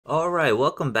Alright,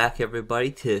 welcome back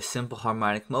everybody to Simple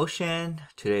Harmonic Motion.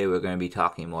 Today we're going to be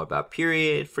talking more about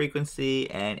period, frequency,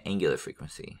 and angular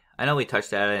frequency. I know we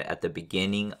touched on it at the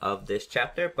beginning of this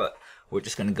chapter, but we're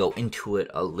just going to go into it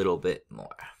a little bit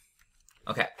more.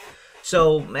 Okay,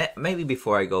 so maybe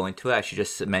before I go into it, I should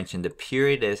just mention the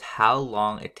period is how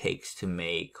long it takes to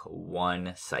make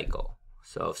one cycle.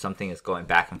 So if something is going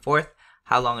back and forth,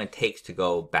 how long it takes to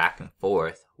go back and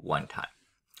forth one time.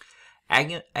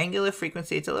 Angular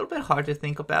frequency, it's a little bit hard to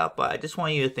think about, but I just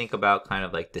want you to think about kind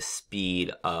of like the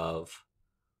speed of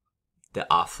the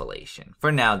oscillation. For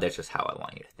now, that's just how I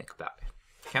want you to think about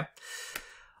it. Okay?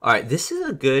 Alright, this is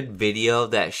a good video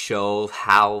that shows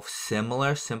how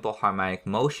similar simple harmonic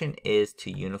motion is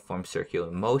to uniform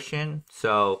circular motion.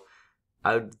 So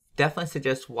I would definitely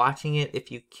suggest watching it if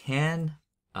you can.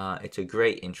 It's a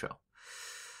great intro.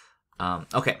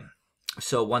 Okay,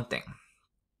 so one thing.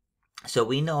 So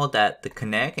we know that the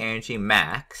kinetic energy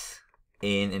max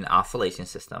in an oscillation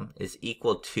system is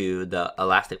equal to the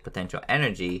elastic potential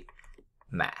energy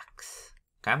max.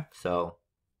 Okay, so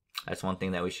that's one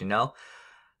thing that we should know.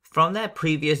 From that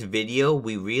previous video,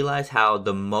 we realized how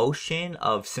the motion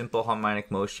of simple harmonic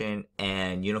motion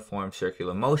and uniform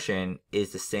circular motion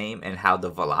is the same and how the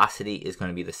velocity is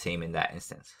going to be the same in that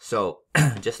instance. So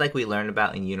just like we learned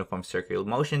about in uniform circular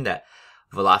motion, that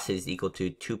velocity is equal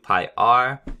to 2 pi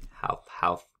r,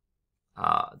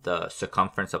 the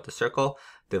circumference of the circle,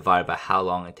 divided by how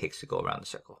long it takes to go around the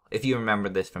circle, if you remember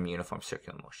this from uniform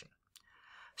circular motion.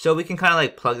 So we can kind of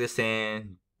like plug this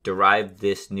in, derive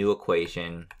this new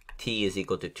equation. T is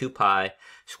equal to 2 pi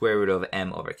square root of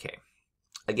m over k.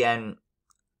 Again,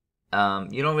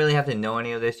 you don't really have to know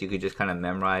any of this. You could just kind of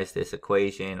memorize this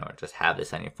equation or just have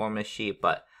this on your formula sheet,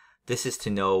 but this is to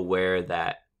know where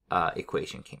that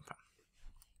equation came from.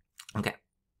 Okay,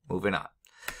 moving on.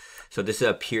 So this is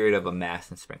a period of a mass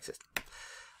and spring system.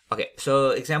 Okay,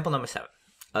 so example number 7.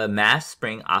 A mass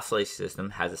spring oscillation system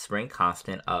has a spring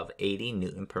constant of 80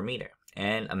 Newton per meter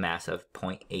and a mass of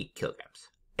 0.8 kilograms.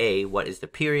 A, what is the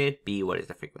period? B, what is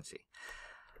the frequency?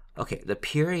 Okay, the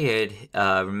period,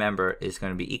 remember, is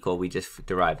going to be equal. We just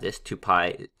derived this, 2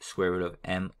 pi square root of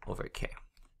m over k.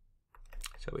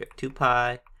 So we have 2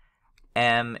 pi,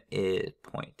 m is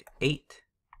 0.8,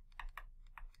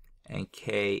 and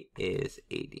k is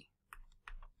 80.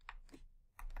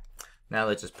 Now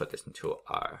let's just put this into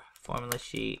our formula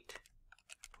sheet.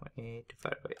 0.8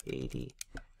 divided by 80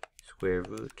 square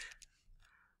root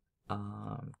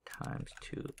times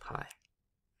 2 pi.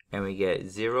 And we get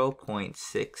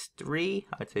 0.63,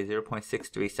 I'd say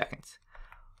 0.63 seconds.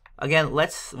 Again,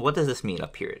 what does this mean, a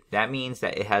period? That means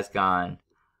that it has gone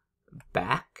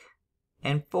back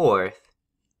and forth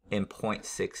in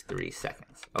 0.63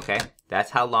 seconds, okay?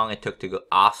 That's how long it took to go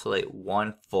oscillate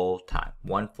one full time,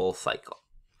 one full cycle.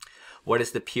 What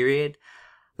is the period?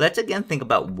 Let's again think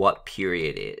about what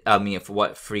period is.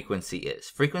 What frequency is.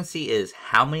 Frequency is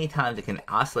how many times it can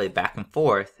oscillate back and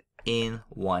forth in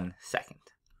 1 second.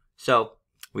 So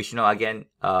we should know again,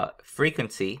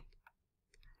 frequency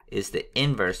is the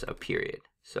inverse of period.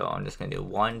 So I'm just going to do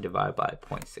 1 divided by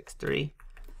 0.63,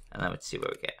 and then let's see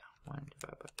what we get. 1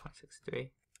 divided by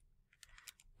 0.63,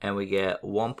 and we get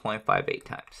 1.58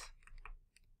 times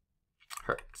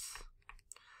hertz.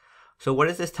 So what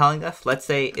is this telling us? Let's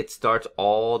say it starts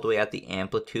all the way at the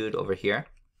amplitude over here,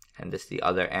 and this is the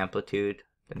other amplitude,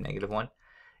 the negative one.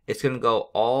 It's going to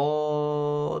go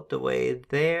all the way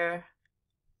there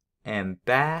and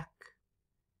back,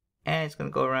 and it's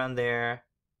going to go around there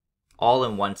all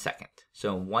in 1 second.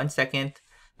 So in 1 second,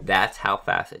 that's how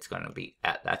fast it's going to be.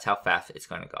 That's how fast it's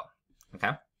going to go.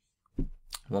 Okay,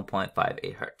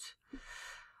 1.58 hertz.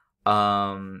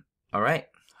 All right,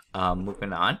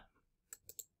 moving on.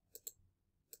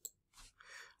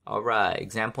 Alright,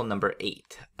 example number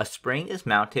 8. A spring is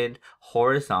mounted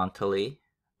horizontally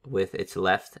with its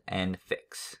left end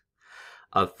fixed.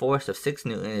 A force of 6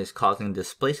 Newton is causing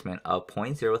displacement of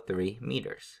 0.03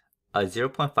 meters. A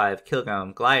 0.5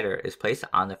 kilogram glider is placed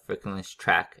on the frictionless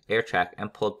air track,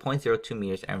 and pulled 0.02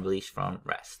 meters and released from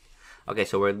rest. Okay,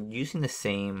 so we're using the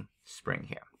same spring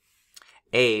here.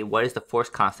 A, what is the force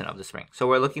constant of the spring? So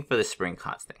we're looking for the spring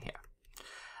constant here.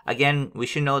 Again, we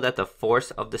should know that the force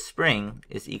of the spring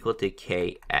is equal to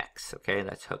kx. Okay,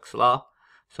 that's Hooke's law.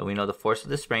 So we know the force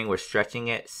of the spring, we're stretching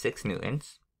it 6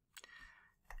 newtons.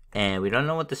 And we don't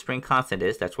know what the spring constant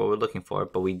is, that's what we're looking for.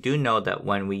 But we do know that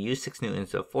when we use 6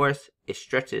 newtons of force, it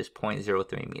stretches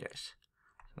 0.03 meters.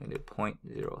 So I'm going to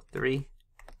do 0.03, and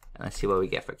let's see what we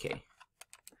get for k.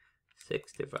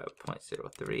 6 divided by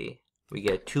 0.03, we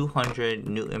get 200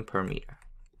 Newton per meter.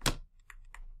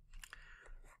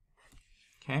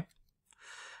 Okay.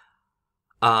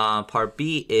 Part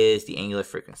B is the angular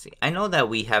frequency. I know that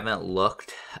we haven't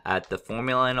looked at the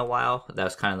formula in a while. That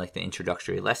was kind of like the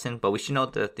introductory lesson, but we should know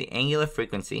that the angular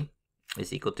frequency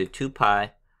is equal to 2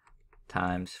 pi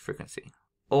times frequency,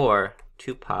 or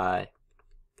 2 pi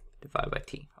divided by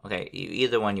t. Okay,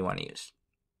 either one you want to use.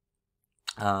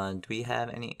 Do we have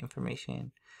any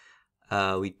information?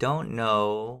 We don't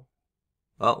know.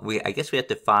 Well, I guess we have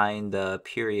to find the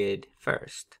period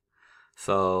first.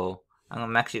 So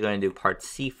I'm actually going to do part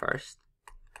C first.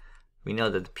 We know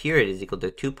that the period is equal to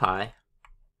 2 pi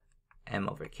m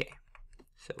over k.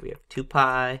 So we have 2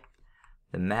 pi.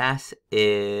 The mass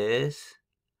is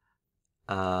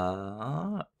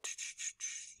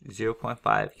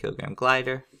 0.5 kilogram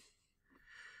glider.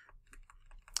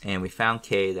 And we found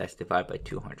k, that's divided by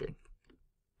 200.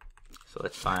 So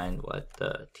let's find what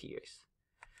the t is.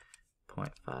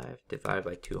 0.5 divided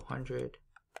by 200,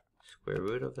 square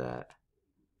root of that,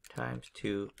 times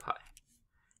 2 pi.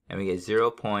 And we get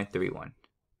 0.31.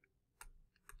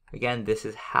 Again, this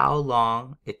is how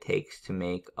long it takes to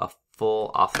make a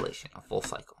full oscillation, a full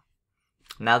cycle.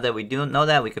 Now that we do know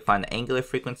that, we can find the angular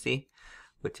frequency,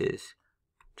 which is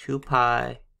 2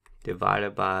 pi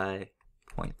divided by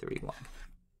 0.31.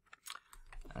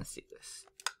 Let's see this.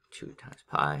 2 times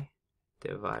pi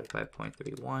divided by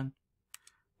 0.31.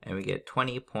 And we get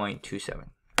 20.27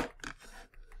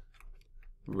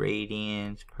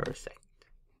 radians per second.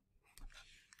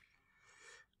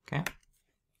 Okay.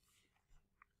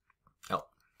 Oh,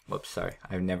 whoops, sorry.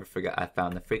 I've never forgot. I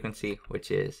found the frequency,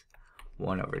 which is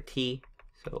 1 over t.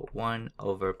 So 1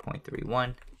 over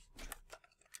 0.31.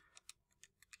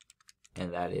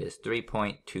 And that is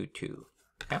 3.22.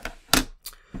 Okay.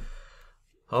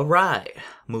 All right,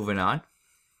 moving on.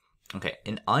 Okay,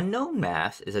 an unknown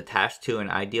mass is attached to an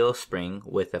ideal spring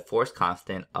with a force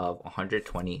constant of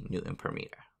 120 Newton per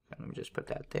meter. Let me just put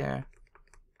that there.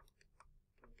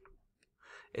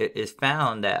 It is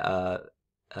found that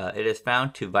it is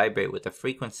found to vibrate with a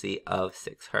frequency of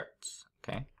 6 hertz.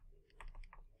 Okay.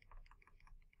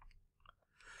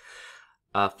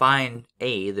 Find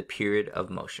A, the period of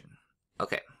motion.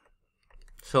 Okay.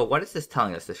 So what is this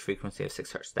telling us, this frequency of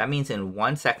 6 hertz? That means in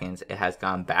 1 second, it has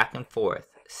gone back and forth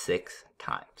 6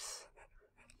 times.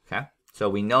 Okay? So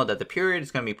we know that the period is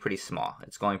going to be pretty small.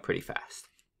 It's going pretty fast.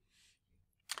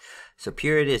 So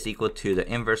period is equal to the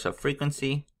inverse of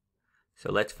frequency.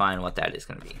 So let's find what that is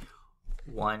going to be.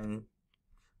 1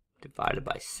 divided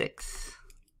by 6.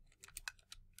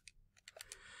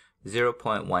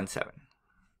 0.17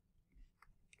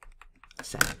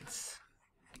 seconds.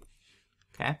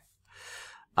 Okay?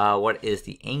 What is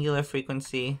the angular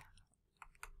frequency?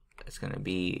 It's going to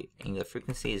be, angular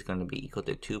frequency is going to be equal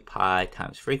to 2 pi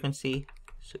times frequency.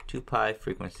 So 2 pi,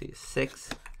 frequency is 6.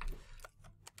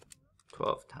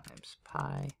 12 times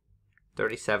pi,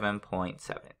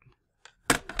 37.7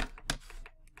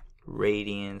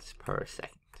 radians per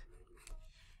second.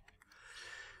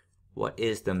 What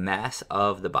is the mass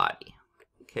of the body?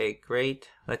 Okay, great.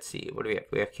 Let's see. What do we have?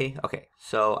 We have k? Okay,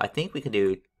 so I think we could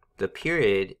do the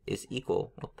period is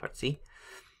equal, well, part C,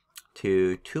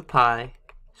 to 2 pi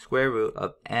square root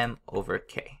of m over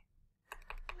k.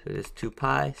 So this 2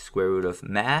 pi square root of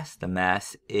mass. The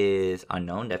mass is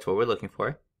unknown. That's what we're looking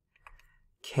for.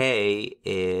 K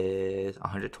is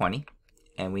 120.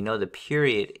 And we know the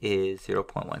period is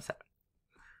 0.17.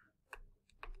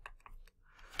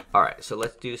 All right, so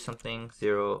let's do something.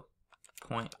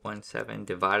 0.17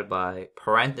 divided by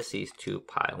parentheses 2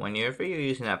 pi. Whenever you're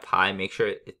using that pi, make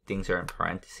sure things are in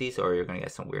parentheses or you're going to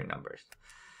get some weird numbers.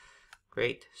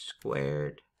 Great.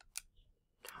 Squared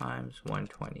times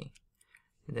 120.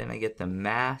 And then I get the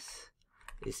mass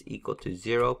is equal to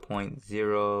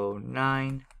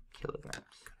 0.09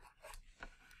 kilograms.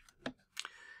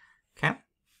 Okay.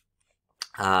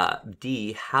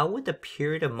 D, how would the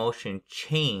period of motion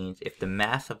change if the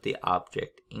mass of the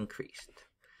object increased?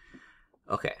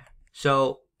 Okay,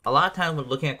 so a lot of times when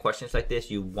looking at questions like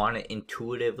this, you want to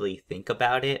intuitively think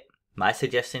about it. My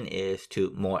suggestion is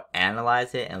to more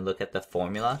analyze it and look at the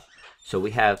formula. So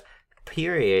we have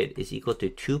period is equal to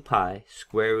 2 pi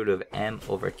square root of m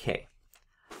over k.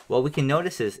 What we can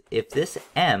notice is if this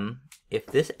m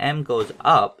goes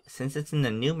up, since it's in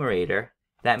the numerator,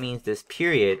 that means this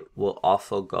period will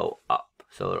also go up.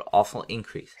 So it'll also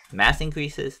increase. Mass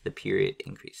increases, the period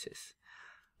increases.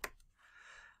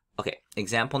 Okay,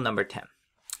 example number 10.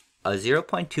 A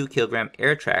 0.2 kilogram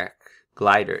air track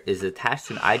glider is attached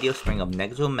to an ideal spring of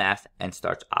negligible mass and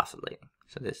starts oscillating.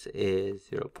 So this is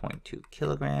 0.2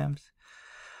 kilograms.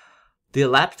 The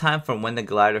elapsed time from when the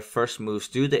glider first moves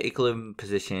through the equilibrium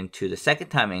position to the second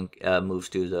time it moves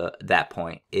through that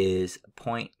point is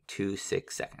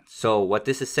 0.26 seconds. So what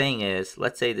this is saying is,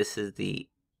 let's say this is the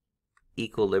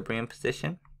equilibrium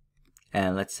position,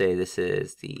 and let's say this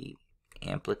is the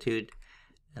amplitude,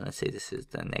 and let's say this is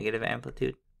the negative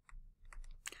amplitude.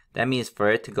 That means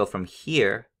for it to go from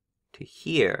here to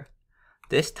here,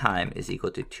 this time is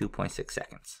equal to 2.6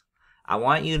 seconds. I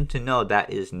want you to know that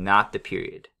is not the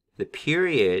period. The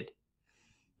period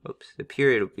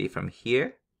would be from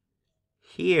here,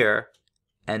 here,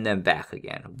 and then back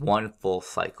again, one full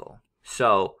cycle.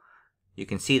 So you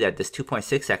can see that this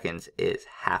 2.6 seconds is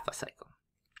half a cycle.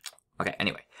 Okay,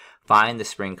 anyway, find the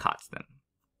spring constant.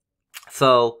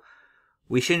 So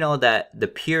we should know that the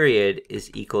period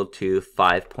is equal to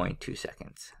 5.2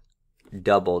 seconds,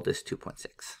 double this 2.6.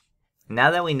 Now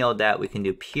that we know that, we can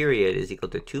do period is equal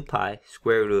to 2 pi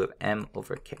square root of m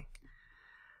over k.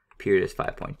 Period is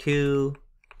 5.2, 2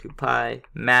 pi,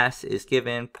 mass is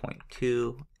given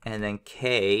 0.2, and then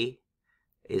k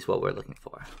is what we're looking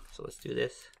for. So let's do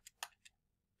this.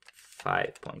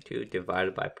 5.2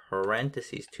 divided by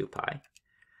parentheses 2 pi.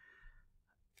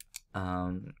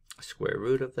 Square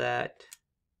root of that.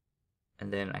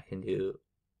 And then I can do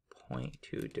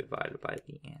 0.2 divided by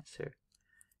the answer.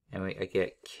 And I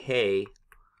get k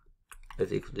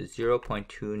is equal to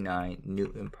 0.29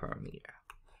 Newton per meter.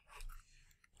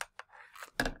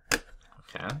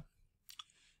 Okay.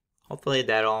 Hopefully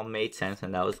that all made sense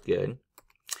and that was good.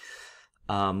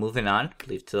 Moving on, I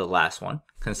believe to the last one.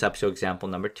 Conceptual example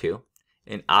number 2.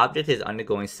 An object is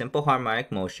undergoing simple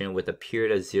harmonic motion with a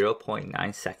period of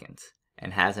 0.9 seconds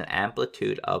and has an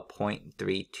amplitude of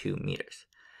 0.32 meters.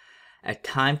 At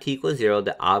time t equals 0,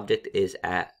 the object is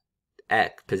at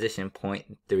position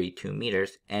 0.32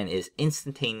 meters and is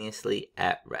instantaneously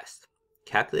at rest.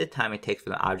 Calculate the time it takes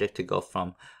for the object to go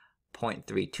from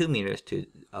 0.32 meters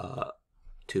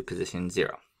to position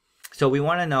 0. So we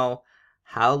want to know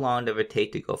how long does it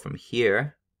take to go from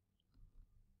here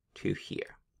to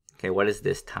here. Okay, what does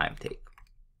this time take?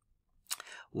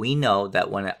 We know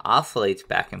that when it oscillates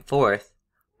back and forth,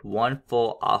 one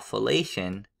full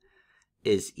oscillation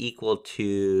is equal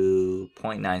to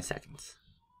 0.9 seconds.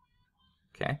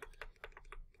 Okay.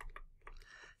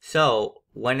 So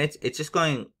when it's just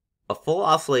going, a full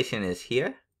oscillation is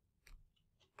here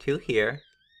to here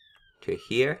to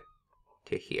here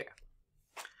to here.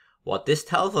 What this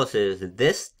tells us is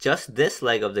just this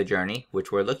leg of the journey,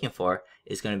 which we're looking for,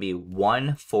 is going to be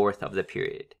 1/4 of the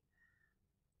period.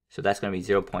 So that's going to be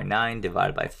 0.9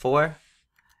 divided by 4,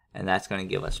 and that's going to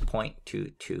give us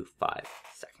 0.225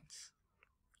 seconds.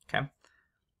 Okay.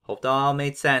 Hope that all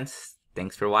made sense.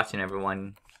 Thanks for watching,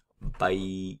 everyone.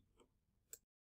 Bye.